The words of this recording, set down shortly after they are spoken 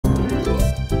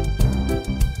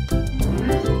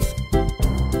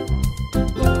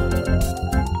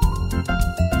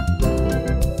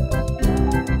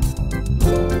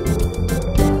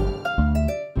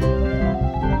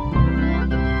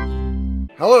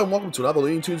Hello and welcome to another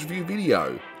Looney Tunes review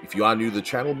video. If you are new to the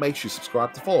channel, make sure you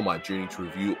subscribe to follow my journey to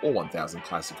review all 1000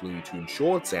 classic Looney Tunes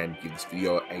shorts and give this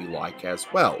video a like as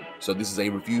well. So this is a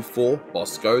review for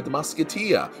Bosko The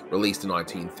Musketeer, released in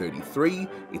 1933.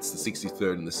 It's the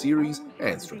 63rd in the series and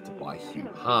it's directed by Hugh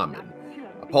Harman.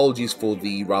 Apologies for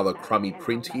the rather crummy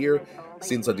print here.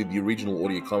 Since I did the original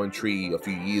audio commentary a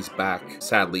few years back,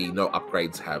 sadly no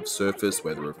upgrades have surfaced,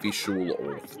 whether official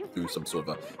or through some sort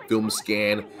of a film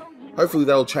scan. Hopefully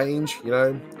that'll change, you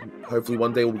know. Hopefully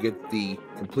one day we'll get the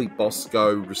complete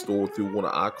Bosko restored through Warner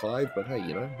Archive, but hey,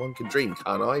 you know, one can dream,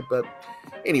 can't I? But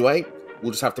anyway,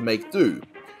 we'll just have to make do.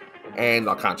 And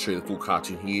I can't show you the full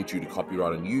cartoon here due to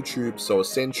copyright on YouTube, so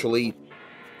essentially,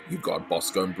 you've got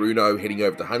Bosko and Bruno heading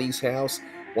over to Honey's house.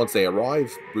 Once they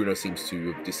arrive, Bruno seems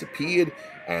to have disappeared,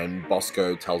 and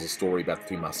Bosko tells a story about the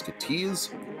Three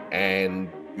Musketeers, and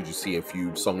you just see a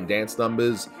few song and dance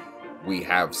numbers. We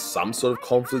have some sort of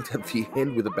conflict at the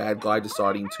end with a bad guy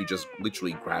deciding to just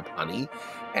literally grab Honey,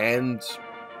 and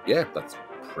yeah, that's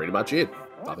pretty much it.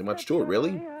 Nothing much to it,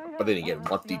 really. But then again,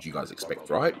 what did you guys expect,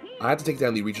 right? I had to take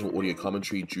down the original audio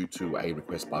commentary due to a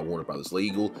request by Warner Brothers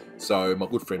Legal, so my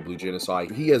good friend Blue Genocide,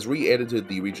 he has re-edited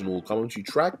the original commentary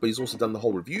track, but he's also done the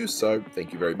whole review, so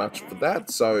thank you very much for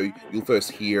that. So you'll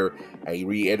first hear a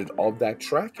re-edit of that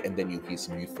track, and then you'll hear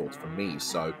some new thoughts from me.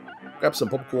 So grab some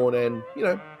popcorn and, you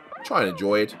know, try and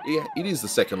enjoy it. Yeah, it is the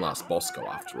second last Bosko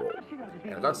after all.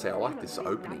 And I gotta say, I like this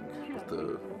opening with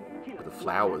the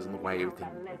flowers and the way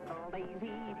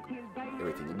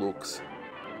everything looks.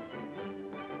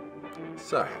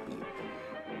 So happy.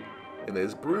 And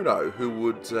there's Bruno, who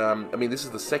would, I mean, this is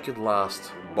the second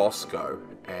last Bosko,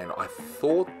 and I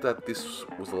thought that this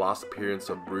was the last appearance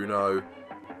of Bruno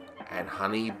and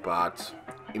Honey, but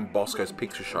in Bosko's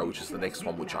Picture Show, which is the next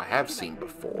one, which I have seen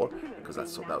before, because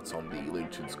that's on the Looney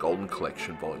Tunes Golden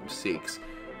Collection, Volume 6,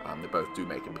 they both do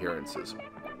make appearances.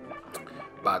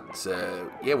 But,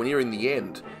 yeah, when you're in the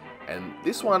end, and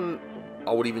this one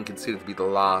I would even consider to be the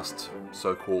last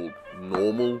so-called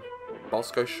normal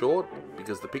Bosko short,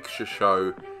 because the Picture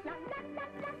Show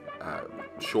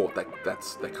short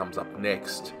that comes up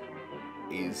next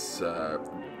is a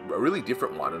really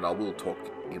different one, and I will talk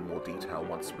in more detail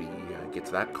once we get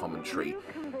to that commentary.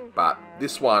 But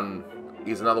this one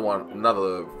is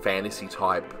another fantasy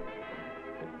type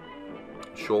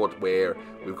short where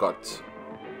we've got,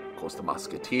 of course, the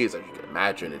Musketeers. As you can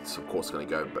imagine, it's of course going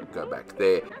to go back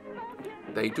there.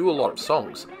 They do a lot of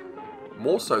songs,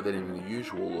 more so than in the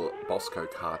usual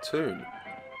Bosko cartoon,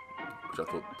 which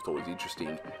I thought was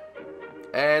interesting.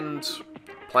 And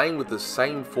playing with the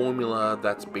same formula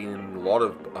that's been in a lot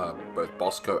of both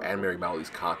Bosko and Merrie Melodies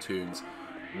cartoons,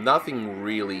 nothing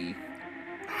really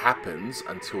happens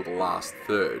until the last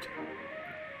third,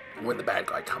 when the bad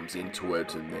guy comes into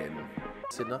it, and then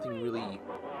nothing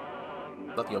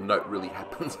of note really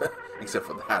happens, except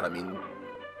for that. I mean,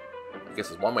 I guess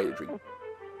there's one way to drink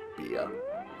beer.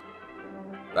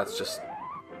 That's just,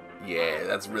 yeah,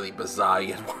 that's really bizarre.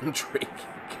 You get one drink.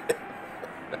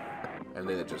 And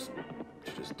then it just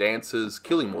dances,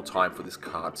 killing more time for this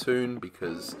cartoon,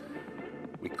 because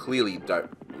we clearly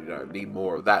don't need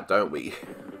more of that, don't we?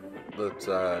 But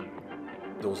there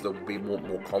will be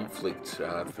more conflict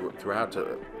throughout.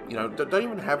 You know, don't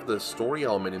even have the story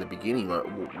element in the beginning.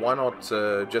 Why not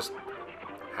just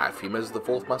have him as the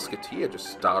fourth Musketeer? Just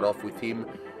start off with him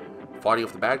fighting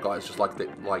off the bad guys, just like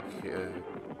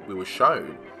we were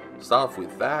shown. Start off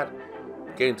with that,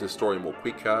 get into the story more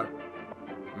quicker.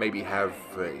 Maybe have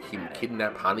him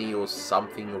kidnap Honey or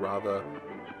something or other.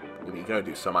 I mean, you can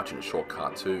only do so much in a short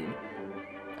cartoon,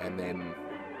 and then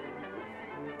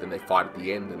they fight at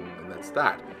the end, and that's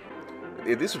that.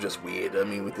 This was just weird. I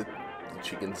mean, with the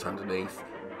chickens underneath.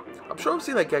 I'm sure I've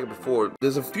seen that gag before.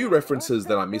 There's a few references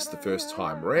that I missed the first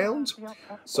time round.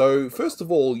 So, first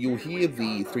of all, you'll hear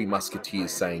the Three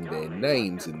Musketeers saying their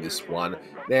names in this one.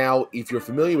 Now, if you're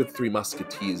familiar with the Three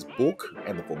Musketeers book,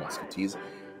 and the Four Musketeers,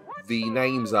 the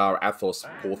names are Athos,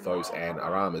 Porthos, and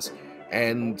Aramis.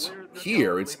 And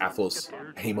here, it's Athos,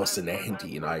 Amos, and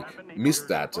Andy, and I missed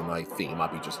that, and I think it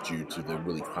might be just due to the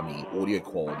really crummy audio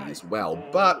quality as well.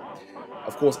 But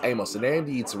of course, Amos and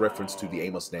Andy, it's a reference to the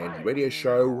Amos and Andy radio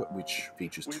show, which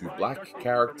features two black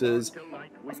characters.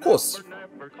 Of course,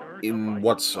 in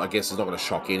what I guess is not going to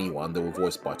shock anyone, they were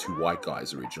voiced by two white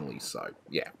guys originally, so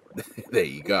yeah, there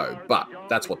you go. But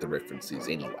that's what the reference is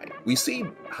anyway. We see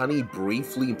Honey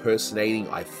briefly impersonating,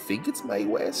 I think it's Mae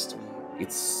West.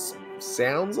 It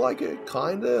sounds like it,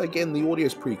 kinda. Again, the audio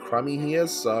is pretty crummy here,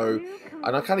 so,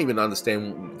 and I can't even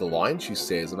understand the line she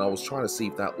says, and I was trying to see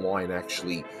if that line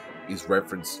actually is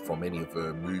referenced from any of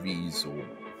her movies or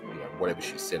whatever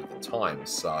she said at the time.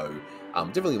 So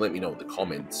definitely let me know in the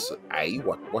comments,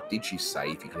 what did she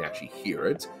say, if you can actually hear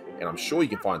it. And I'm sure you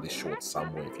can find this short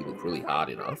somewhere if you look really hard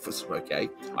enough. Okay,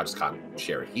 I just can't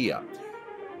share it here.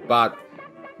 But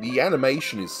the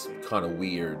animation is kind of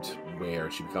weird,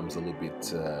 where she becomes a little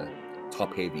bit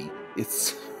top-heavy.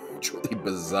 It's truly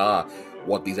bizarre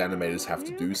what these animators have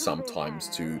to do sometimes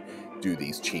to do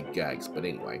these cheap gags. But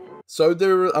anyway, so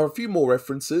there are a few more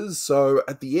references. So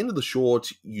at the end of the short,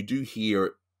 you do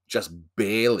hear, just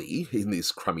barely in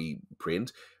this crummy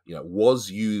print,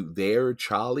 "Was you there,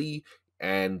 Charlie?"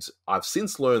 And I've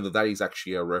since learned that that is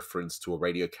actually a reference to a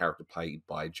radio character played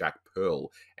by Jack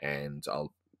Pearl, and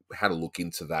I'll had a look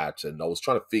into that, and I was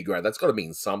trying to figure out, that's got to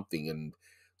mean something, and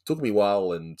it took me a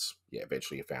while, and yeah,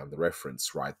 eventually I found the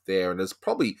reference right there. And there's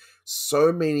probably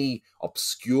so many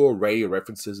obscure radio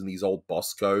references in these old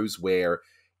Boskos, where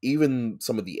even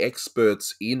some of the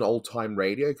experts in old-time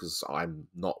radio, because I'm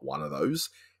not one of those,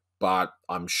 but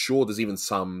I'm sure there's even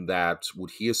some that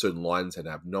would hear certain lines and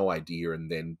have no idea, and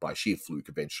then by sheer fluke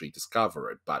eventually discover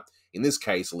it. But in this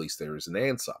case, at least there is an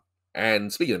answer.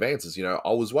 And speaking of answers,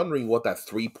 I was wondering what that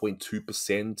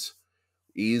 3.2%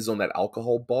 is on that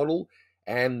alcohol bottle,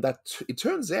 and it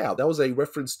turns out that was a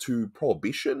reference to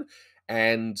Prohibition,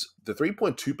 and the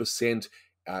 3.2%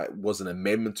 was an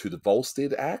amendment to the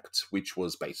Volstead Act, which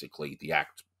was basically the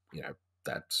act,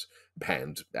 that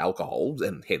banned alcohol,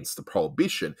 and hence the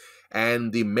prohibition.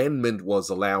 And the amendment was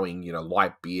allowing,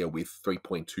 light beer with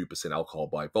 3.2% alcohol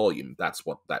by volume. That's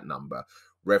what that number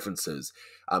references.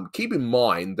 Keep in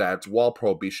mind that while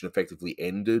Prohibition effectively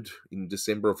ended in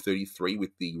December of 33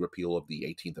 with the repeal of the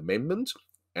 18th Amendment,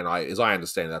 and as I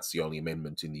understand, that's the only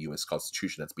amendment in the US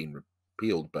Constitution that's been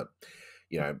repealed, but,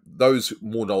 those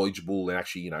more knowledgeable and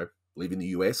actually, live in the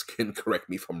US can correct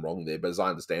me if I'm wrong there, but as I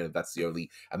understand it, that's the only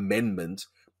amendment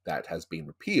that has been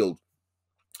repealed.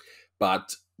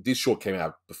 But this short came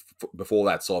out before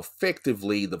that, so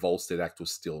effectively the Volstead Act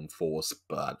was still in force,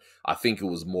 but I think it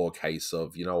was more a case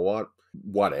of,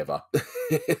 whatever.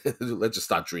 Let's just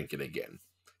start drinking again.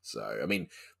 So, I mean,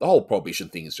 the whole Prohibition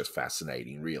thing is just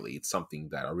fascinating, really. It's something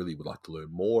that I really would like to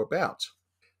learn more about.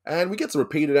 And we get some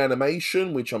repeated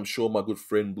animation, which I'm sure my good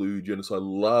friend Blue Genocide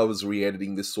loves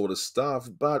re-editing this sort of stuff,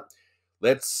 but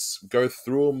let's go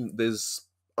through them. There's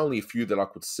only a few that I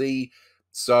could see.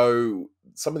 So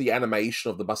some of the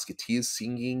animation of the Musketeers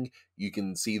singing, you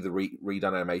can see the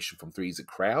redone animation from Three's a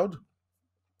Crowd.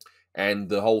 And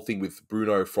the whole thing with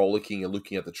Bruno frolicking and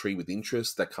looking at the tree with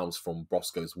interest, that comes from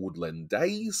Bosco's Woodland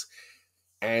Days.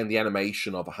 And the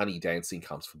animation of Honey dancing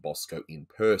comes from Bosko in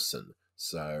person.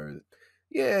 So,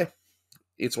 yeah,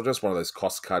 it's just one of those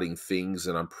cost-cutting things,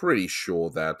 and I'm pretty sure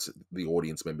that the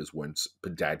audience members weren't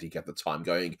pedantic at the time,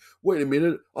 going, "Wait a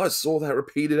minute, I saw that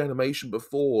repeated animation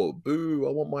before. Boo,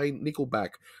 I want my nickel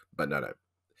back." But no.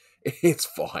 It's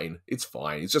fine. It's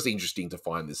fine. It's just interesting to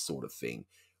find this sort of thing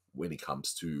when it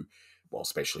comes to, well,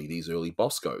 especially these early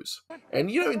Boskos. And,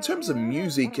 in terms of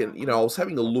music, and, I was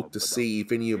having a look to see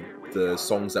if any of the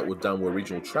songs that were done were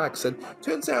original tracks, and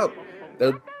turns out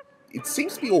that it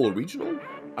seems to be all original.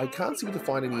 I can't seem to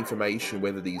find any information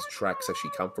whether these tracks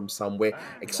actually come from somewhere,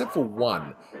 except for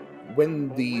one. When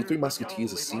the Three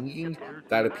Musketeers are singing,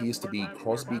 that appears to be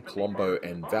Crosby, Colombo,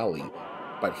 and Valley,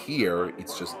 but here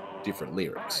it's just different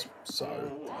lyrics. So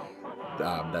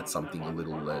that's something a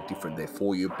little different there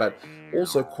for you. But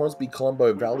also, Crosby, Colombo,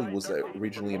 and Valley was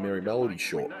originally a Merrie Melody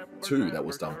short too, that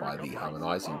was done by the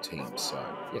harmonizing team. So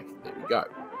yeah, there we go.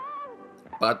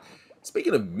 But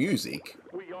speaking of music,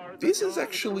 this is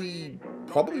actually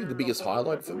probably the biggest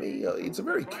highlight for me. It's a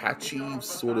very catchy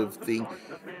sort of thing.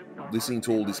 Listening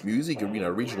to all this music,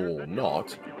 original or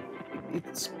not,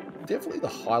 it's definitely the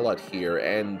highlight here,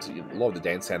 and a lot of the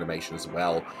dance animation as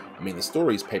well. I mean, the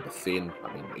story is paper thin.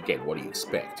 I mean, again, what do you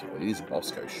expect? It is a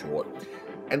Bosko short.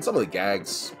 And some of the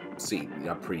gags seem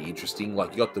pretty interesting.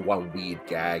 Like, you got the one weird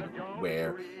gag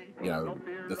where,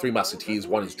 the Three Musketeers,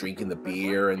 one is drinking the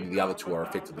beer and the other two are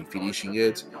effectively finishing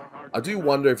it. I do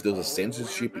wonder if there was a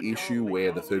censorship issue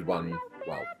where the third one,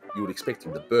 well, you would expect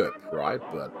him to burp, right?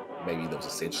 But maybe there was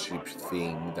a censorship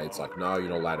thing that's like, no, you're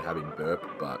not allowed to have him burp,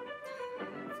 but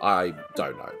I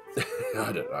don't know.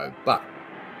 I don't know. But,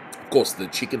 of course, the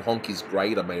chicken honk is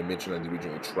great. I may have mentioned on the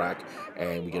original track.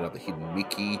 And we get another hidden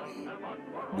Mickey,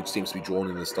 which seems to be drawn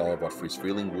in the style of what Frizz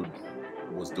Freeling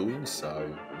was doing.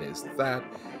 So there's that.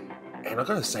 And I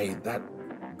gotta say, that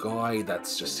guy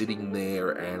that's just sitting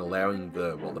there and allowing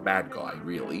the bad guy,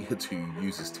 really, to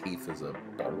use his teeth as a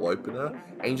bottle opener,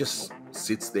 and he just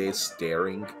sits there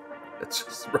staring. It's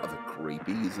just rather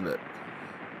creepy, isn't it?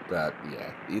 But,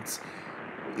 yeah, it's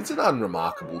an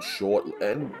unremarkable short,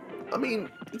 and I mean,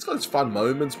 it's got its fun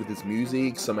moments with its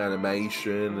music, some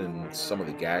animation, and some of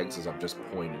the gags, as I've just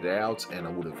pointed out, and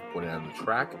I would have pointed out in the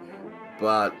track.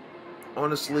 But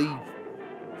honestly,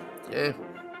 yeah,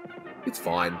 it's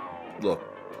fine. Look,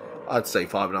 I'd say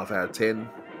 5.5 out of 10.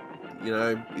 You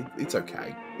know, it's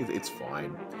okay. It's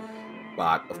fine.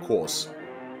 But of course,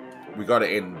 we got to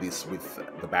end this with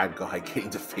the bad guy getting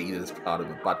defeated as part of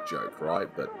a butt joke, right?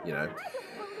 But you know,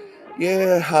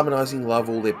 yeah, harmonizing love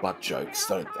all their butt jokes,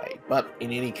 don't they? But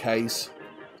in any case,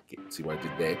 see what I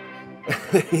did there?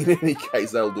 In any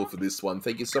case, that'll do it for this one.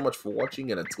 Thank you so much for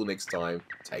watching, and until next time,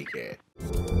 take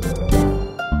care.